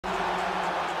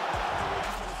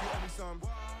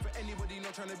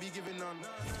trying to be giving none.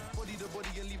 Body the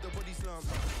body and leave the body slump.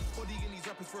 Body in these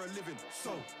rappers for a living.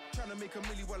 So, trying to make a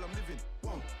milli while I'm living.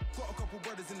 Whoa, got a couple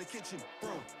brothers in the kitchen.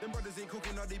 Bro, them brothers ain't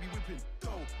cooking, now they be whipping.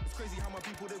 Dough, it's crazy how my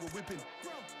people, they were whipping.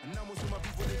 And now most of my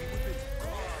people, they be whipping.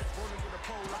 Rolling with a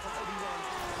pole like I'm Obi-Wan.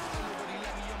 Ain't nobody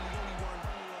like me, I'm the only one.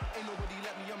 Ain't nobody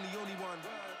like me, I'm the only one.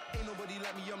 Ain't nobody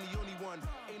like me, I'm the only one.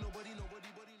 Ain't nobody.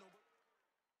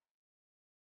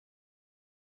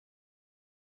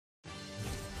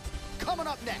 Coming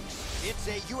up next, it's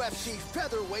a UFC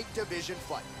featherweight division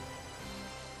fight.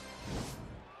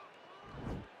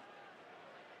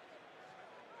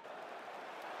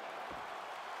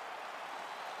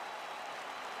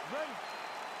 Ready?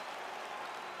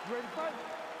 You ready to fight?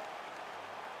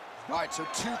 All right, so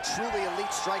two truly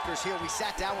elite strikers here. We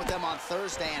sat down with them on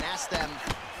Thursday and asked them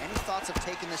any thoughts of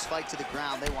taking this fight to the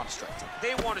ground. They want to strike.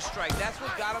 They want to strike. That's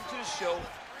what got them to the show.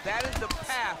 That is the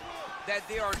path that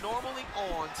they are normally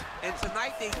on, and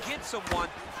tonight they get someone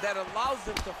that allows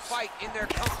them to fight in their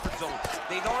comfort zone.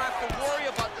 They don't have to worry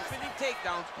about defending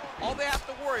takedowns. All they have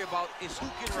to worry about is who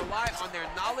can rely on their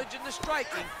knowledge in the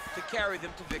striking to carry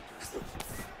them to victory.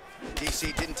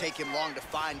 DC, didn't take him long to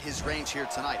find his range here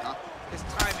tonight, huh? His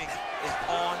timing is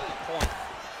on point.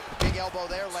 Big elbow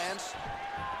there lands.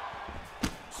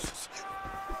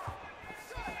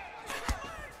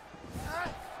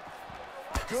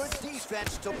 Good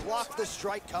defense to block the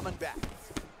strike coming back.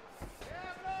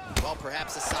 Well,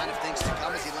 perhaps a sign of things to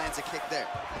come as he lands a kick there.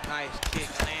 Nice kick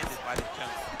landed by the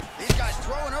gentleman. These guys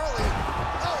throwing early.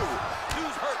 Oh!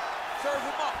 Dude's hurt. Serve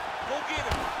him up. Go get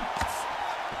him.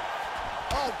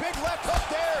 Oh, big left hook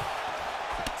there.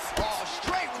 Oh,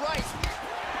 straight right.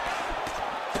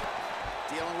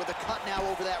 Dealing with a cut now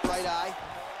over that right eye.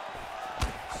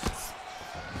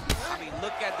 I mean,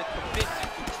 look at the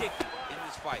commitment to kicking in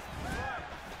this fight.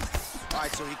 All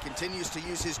right, so he continues to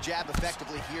use his jab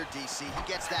effectively here, DC.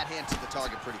 He gets that hand to the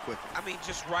target pretty quickly. I mean,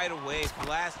 just right away,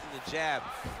 blasting the jab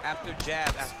after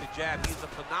jab after jab. He's a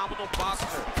phenomenal boxer.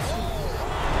 Oh!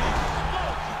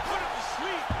 You put him to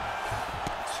sleep.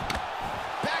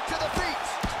 Back to the feet.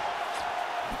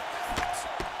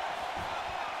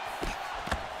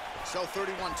 So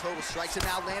 31 total strikes, and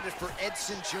now landed for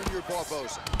Edson Jr.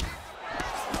 Barboza.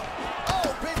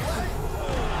 Oh, big leg.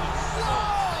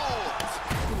 Whoa!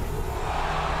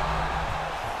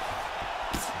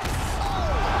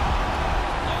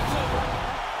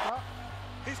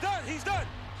 He's done.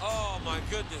 Oh, my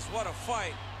goodness, what a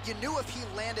fight. You knew if he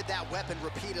landed that weapon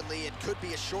repeatedly, it could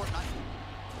be a short night.